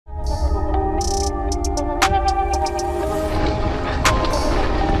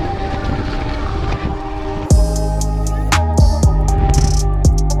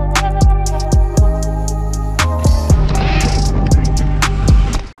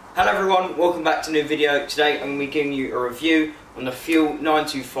Hello everyone, welcome back to a new video. Today I'm going to be giving you a review on the Thule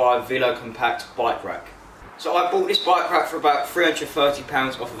 925 Velo Compact bike rack. So I bought this bike rack for about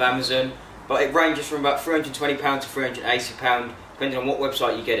 £330 off of Amazon, but it ranges from about £320 to £380 depending on what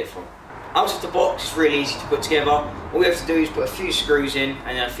website you get it from. Out of the box, it's really easy to put together. All you have to do is put a few screws in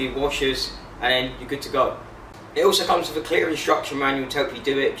and then a few washers and then you're good to go. It also comes with a clear instruction manual to help you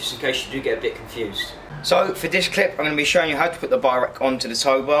do it, just in case you do get a bit confused. So for this clip I'm going to be showing you how to put the bike rack onto the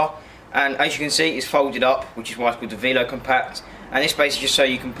tow bar, and as you can see it's folded up, which is why it's called the Velo Compact, and this basically just so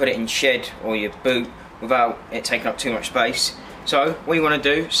you can put it in shed or your boot without it taking up too much space. So what you want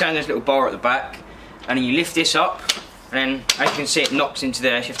to do, stand this little bar at the back and then you lift this up, and then as you can see it knocks into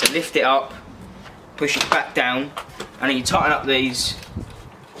there, so you have to lift it up, push it back down, and then you tighten up these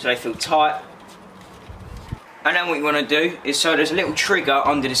so they feel tight. And then what you want to do is, so there's a little trigger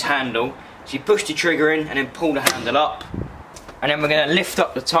under this handle, so you push the trigger in and then pull the handle up, and then we're going to lift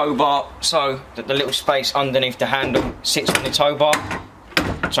up the tow bar so that the little space underneath the handle sits on the tow bar,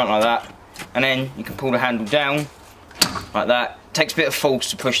 something like that, and then you can pull the handle down like that. It takes a bit of force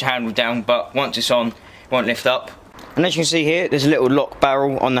to push the handle down, but once it's on it won't lift up. And as you can see here, there's a little lock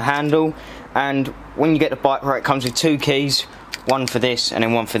barrel on the handle, and when you get the bike rack it comes with two keys, one for this and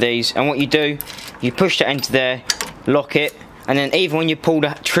then one for these, and what you do, you push that into there, lock it, and then even when you pull the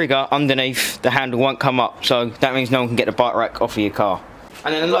trigger underneath, the handle won't come up, so that means no one can get the bike rack off of your car.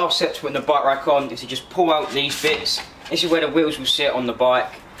 And then the last step to putting the bike rack on is to just pull out these bits. This is where the wheels will sit on the bike,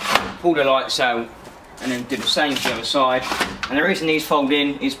 pull the lights out, and then do the same to the other side. And the reason these fold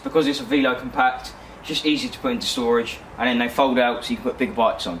in is because it's a Velo Compact, it's just easy to put into storage, and then they fold out so you can put big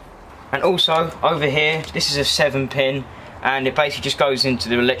bikes on. And also over here, this is a 7-pin, and it basically just goes into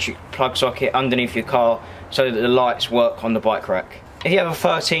the electric plug socket underneath your car so that the lights work on the bike rack. If you have a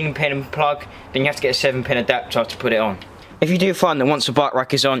 13-pin plug, then you have to get a 7-pin adapter to put it on. If you do find that once the bike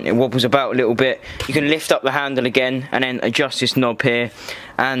rack is on it wobbles about a little bit, you can lift up the handle again and then adjust this knob here,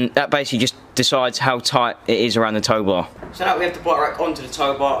 and that basically just decides how tight it is around the tow bar. So now we have the bike rack onto the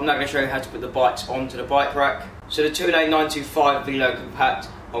tow bar, I'm now going to show you how to put the bikes onto the bike rack. So the Thule 925 Velo Compact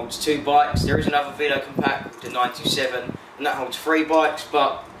holds 2 bikes. There is another Velo Compact, the 927, and that holds 3 bikes,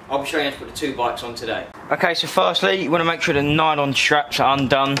 but I'll be showing you how to put the 2 bikes on today. Okay, so firstly, you want to make sure the nylon straps are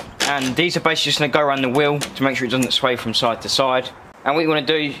undone, and these are basically just going to go around the wheel to make sure it doesn't sway from side to side. And what you want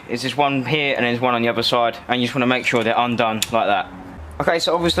to do is there's one here and there's one on the other side, and you just want to make sure they're undone like that. Okay,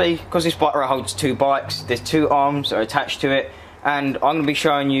 so obviously, because this bike rack holds 2 bikes, there's 2 arms that are attached to it, and I'm going to be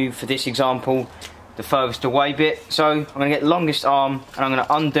showing you, for this example, the furthest away bit. So I'm going to get the longest arm and I'm going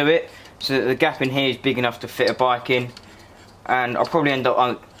to undo it so that the gap in here is big enough to fit a bike in, and I'll probably end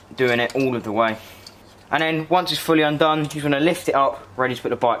up doing it all of the way. And then once it's fully undone, you just want to lift it up, ready to put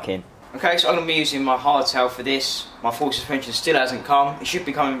the bike in. Okay, so I'm going to be using my hardtail for this. My full suspension still hasn't come. It should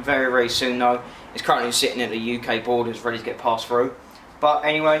be coming very, very soon though. It's currently sitting at the UK borders ready to get passed through. But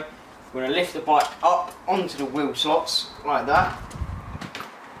anyway, we're going to lift the bike up onto the wheel slots like that.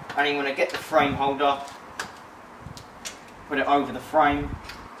 And you want to get the frame holder, put it over the frame,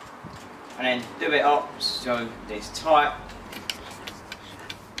 and then do it up so it's tight.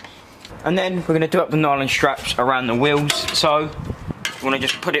 And then we're going to do up the nylon straps around the wheels. So you want to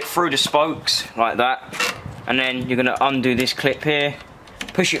just put it through the spokes like that, and then you're going to undo this clip here,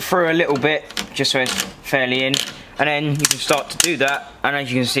 push it through a little bit just so it's fairly in, and then you can start to do that, and as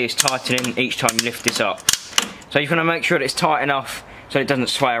you can see it's tightening each time you lift this up. So you want to make sure that it's tight enough so it doesn't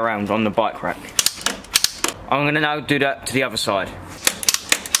sway around on the bike rack. I'm going to now do that to the other side.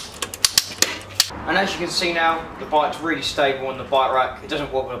 And as you can see now, the bike's really stable on the bike rack. It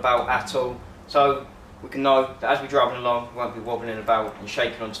doesn't wobble about at all. So we can know that as we're driving along, we won't be wobbling about and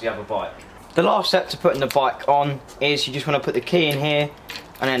shaking onto the other bike. The last step to putting the bike on is you just want to put the key in here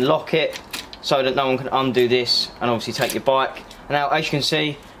and then lock it so that no one can undo this and obviously take your bike. And now as you can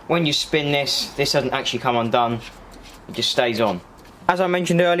see, when you spin this doesn't actually come undone, it just stays on. As I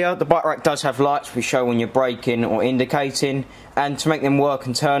mentioned earlier, the bike rack does have lights which show when you're braking or indicating, and to make them work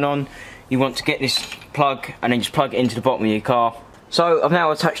and turn on, you want to get this plug and then just plug it into the bottom of your car. So I've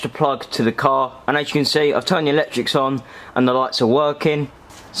now attached the plug to the car, and as you can see I've turned the electrics on and the lights are working.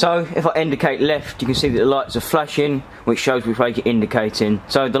 So if I indicate left, you can see that the lights are flashing, which shows which way you're indicating.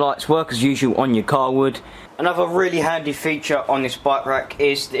 So the lights work as usual on your car would. Another really handy feature on this bike rack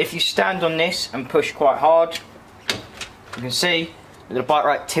is that if you stand on this and push quite hard, you can see that the bike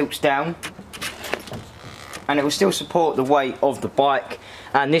rack tilts down, and it will still support the weight of the bike,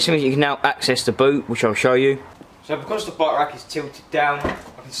 and this means you can now access the boot, which I'll show you. So because the bike rack is tilted down,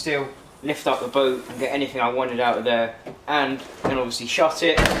 I can still lift up the boot and get anything I wanted out of there, and then obviously shut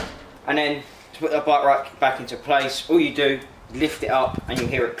it. And then to put the bike rack back into place, all you do lift it up and you'll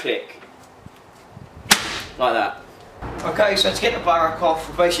hear it click. Like that. Okay, so to get the bike rack off,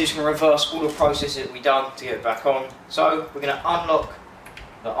 we're basically just going to reverse all the process that we've done to get it back on. So we're going to unlock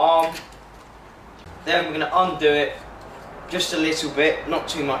the arm, then we're going to undo it just a little bit, not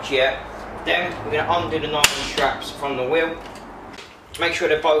too much yet. Then we're going to undo the nylon straps from the wheel. Make sure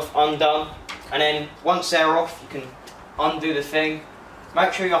they're both undone, and then once they're off, you can undo the thing.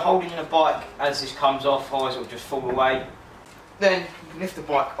 Make sure you're holding the bike as this comes off, otherwise it will just fall away. Then lift the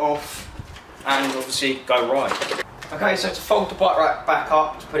bike off and obviously go ride. Okay, so to fold the bike rack back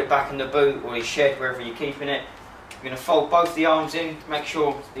up, to put it back in the boot or the shed, wherever you're keeping it, you're going to fold both the arms in, make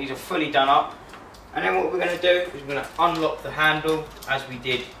sure these are fully done up. And then what we're going to do is we're going to unlock the handle as we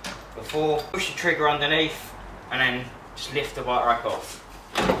did before, push the trigger underneath, and then just lift the bike rack off.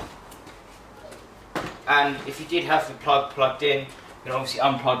 And if you did have the plug plugged in, you can obviously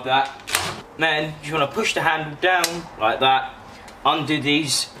unplug that. And then you want to push the handle down like that, undo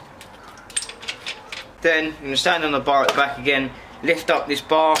these. Then you're going to stand on the bar at the back again, lift up this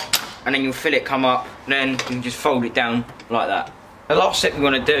bar, and then you'll feel it come up. And then you can just fold it down like that. The last step we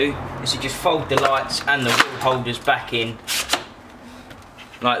want to do is to just fold the lights and the wheel holders back in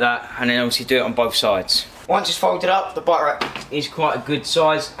like that, and then obviously do it on both sides. Once it's folded up, the bike rack is quite a good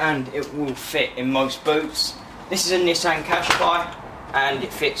size and it will fit in most boots. This is a Nissan Qashqai and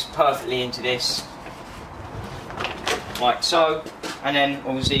it fits perfectly into this, like so. And then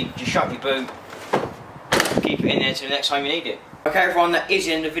obviously just shut your boot, keep it in there till the next time you need it. Okay everyone, that is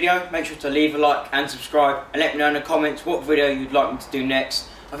the end of the video. Make sure to leave a like and subscribe, and let me know in the comments what video you'd like me to do next.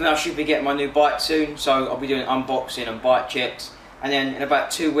 I think I should be getting my new bike soon, so I'll be doing unboxing and bike checks. And then in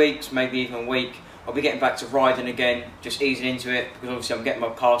about 2 weeks, maybe even a week, I'll be getting back to riding again, just easing into it, because obviously I'm getting my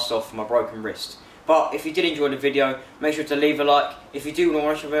cast off from my broken wrist. But if you did enjoy the video, make sure to leave a like. If you do want to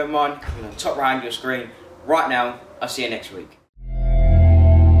watch a video of mine, click on the top right hand of your screen right now. I'll see you next week.